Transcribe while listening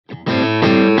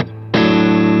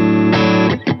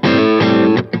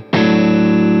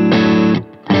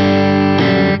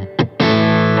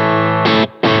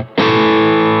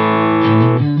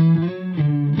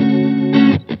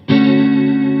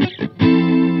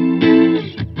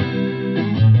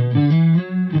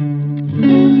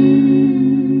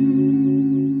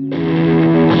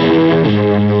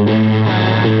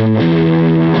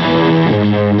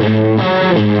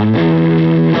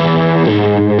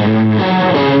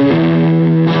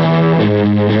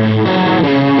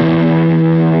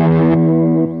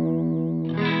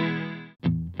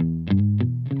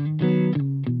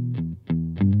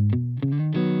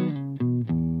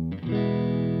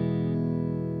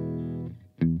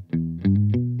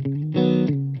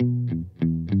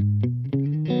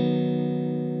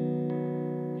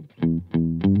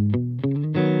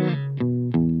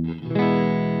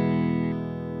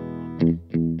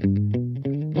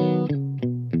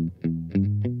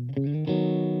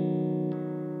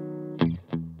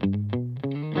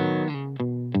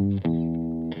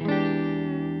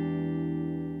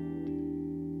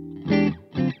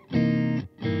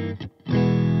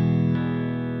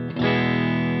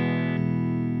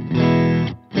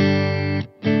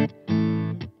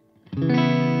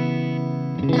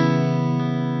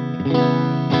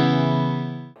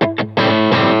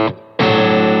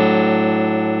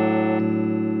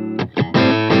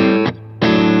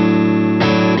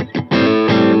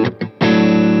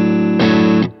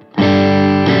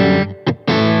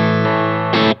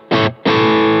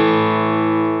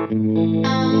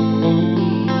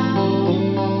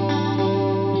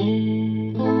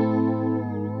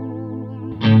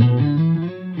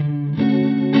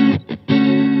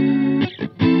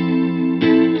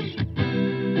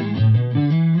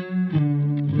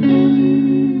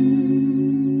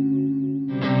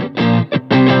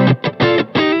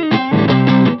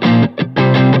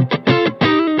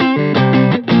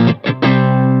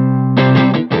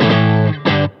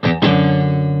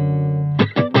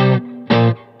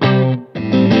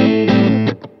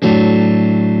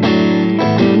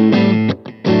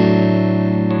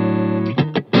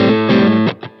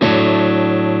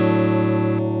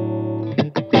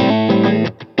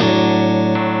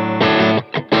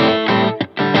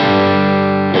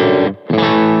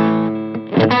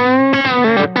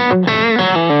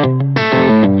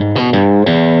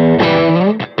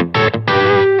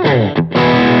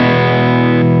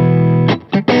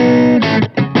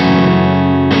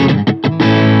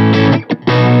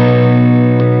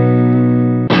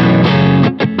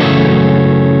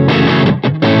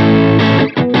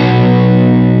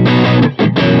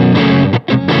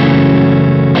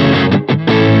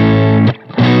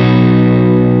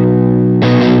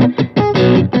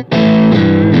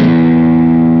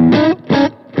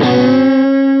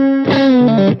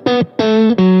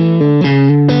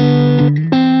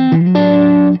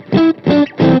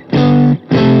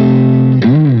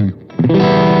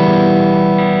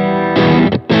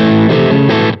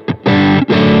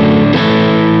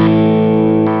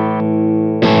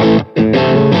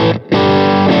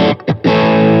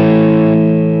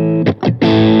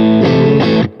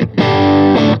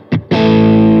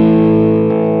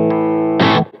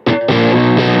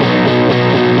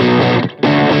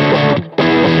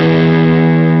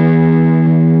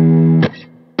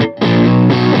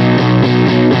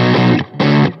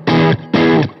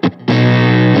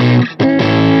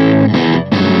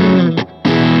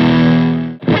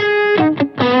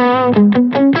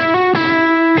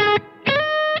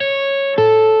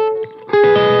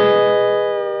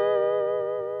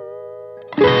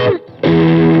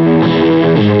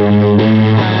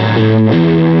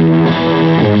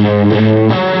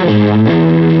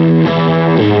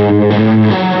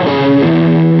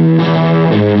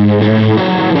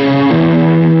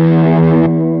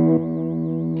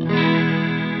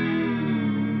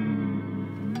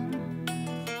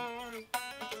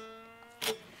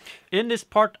this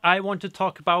part, I want to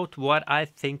talk about what I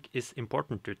think is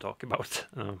important to talk about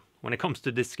when it comes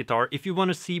to this guitar. If you want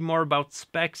to see more about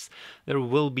specs, there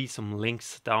will be some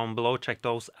links down below. Check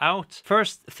those out.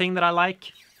 First thing that I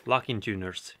like, locking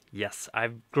tuners. Yes,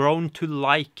 I've grown to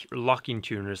like locking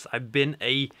tuners. I've been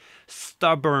a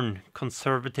stubborn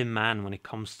conservative man when it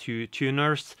comes to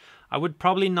tuners. I would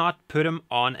probably not put them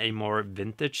on a more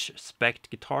vintage spec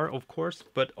guitar, of course,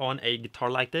 but on a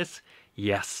guitar like this,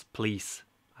 yes, please.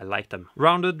 I like them.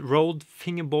 Rounded, rolled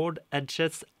fingerboard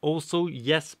edges, also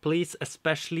yes, please,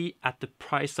 especially at the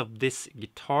price of this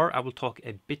guitar. I will talk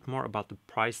a bit more about the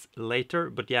price later,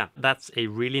 but yeah, that's a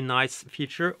really nice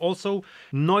feature. Also,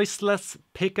 noiseless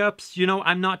pickups. You know,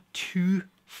 I'm not too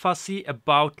fussy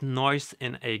about noise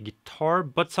in a guitar,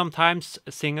 but sometimes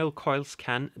single coils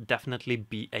can definitely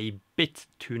be a bit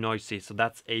too noisy, so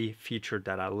that's a feature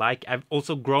that I like. I've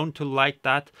also grown to like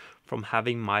that from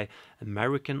having my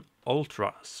American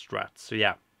Ultra Strat. So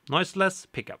yeah, noiseless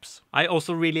pickups. I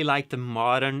also really like the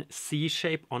modern C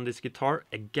shape on this guitar.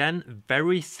 Again,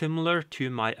 very similar to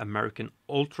my American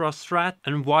Ultra Strat.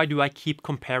 And why do I keep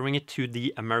comparing it to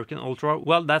the American Ultra?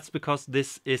 Well, that's because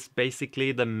this is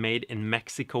basically the made in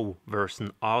Mexico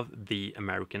version of the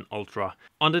American Ultra.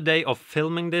 On the day of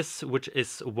filming this, which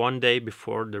is one day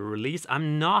before the release,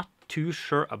 I'm not too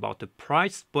sure about the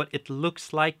price, but it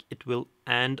looks like it will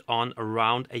end on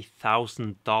around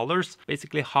 $1,000,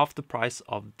 basically half the price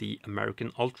of the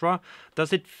American Ultra.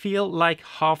 Does it feel like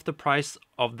half the price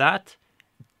of that?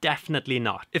 Definitely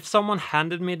not. If someone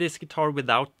handed me this guitar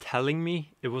without telling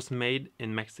me it was made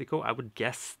in Mexico, I would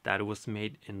guess that it was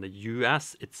made in the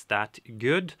US. It's that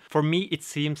good. For me, it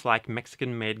seems like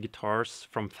Mexican-made guitars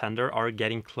from Fender are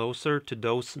getting closer to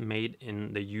those made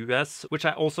in the US, which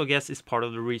I also guess is part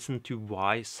of the reason to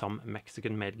why some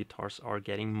Mexican-made guitars are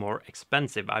getting more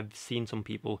expensive. I've seen some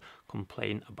people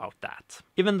complain about that.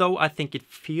 Even though I think it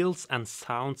feels and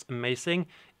sounds amazing,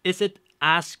 is it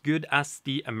as good as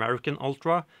the American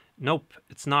Ultra? Nope,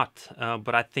 it's not,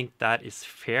 but I think that is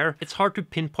fair. It's hard to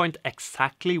pinpoint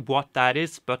exactly what that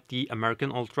is, but the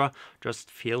American Ultra just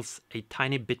feels a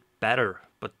tiny bit better.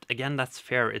 But again, that's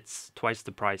fair, it's twice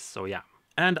the price, so yeah.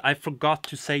 And I forgot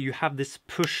to say, you have this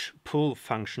push-pull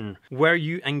function where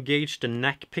you engage the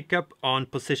neck pickup on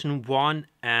position 1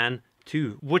 and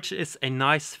 2, which is a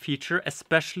nice feature,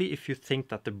 especially if you think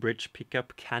that the bridge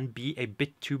pickup can be a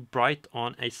bit too bright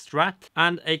on a Strat.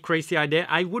 And a crazy idea,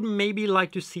 I would maybe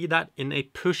like to see that in a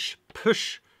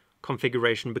push-push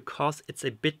configuration, because it's a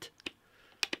bit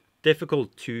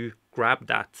difficult to grab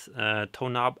that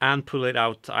tone knob and pull it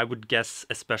out, I would guess,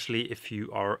 especially if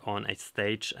you are on a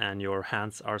stage and your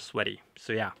hands are sweaty.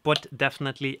 So yeah, but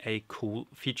definitely a cool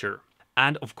feature.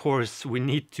 And of course, we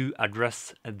need to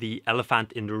address the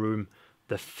elephant in the room,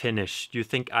 the finish. Do you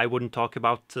think I wouldn't talk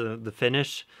about the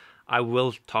finish? I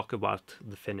will talk about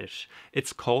the finish.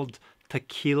 It's called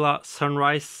Tequila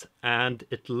Sunrise, and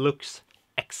it looks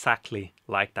exactly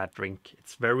like that drink.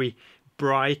 It's very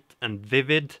bright and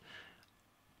vivid.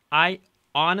 I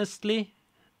honestly,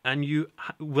 and you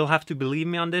will have to believe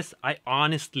me on this, I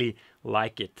honestly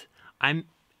like it. I'm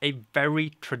a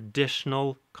very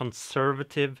traditional,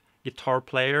 conservative guitar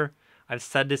player. I've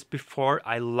said this before,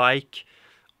 I like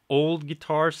old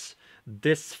guitars.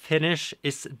 This finish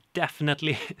is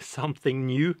definitely something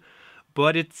new,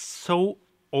 but it's so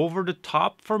over the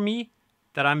top for me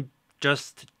that I'm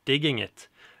just digging it.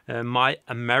 My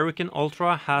American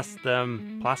Ultra has the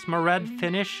plasma red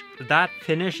finish. That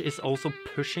finish is also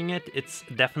pushing it. It's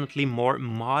definitely more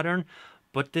modern,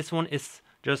 but this one is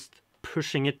just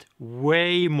pushing it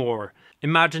way more.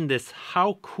 Imagine this,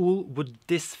 how cool would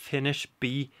this finish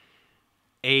be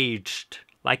aged?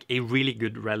 Like a really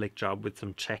good relic job with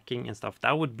some checking and stuff.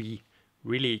 That would be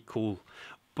really cool.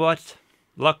 But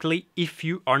luckily, if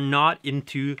you are not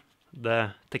into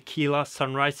the Tequila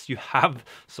Sunrise, you have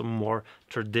some more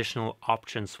traditional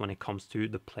options when it comes to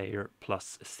the Player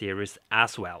Plus series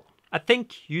as well. I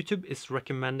think YouTube is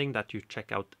recommending that you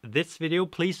check out this video.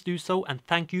 Please do so, and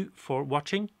thank you for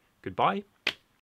watching. Goodbye.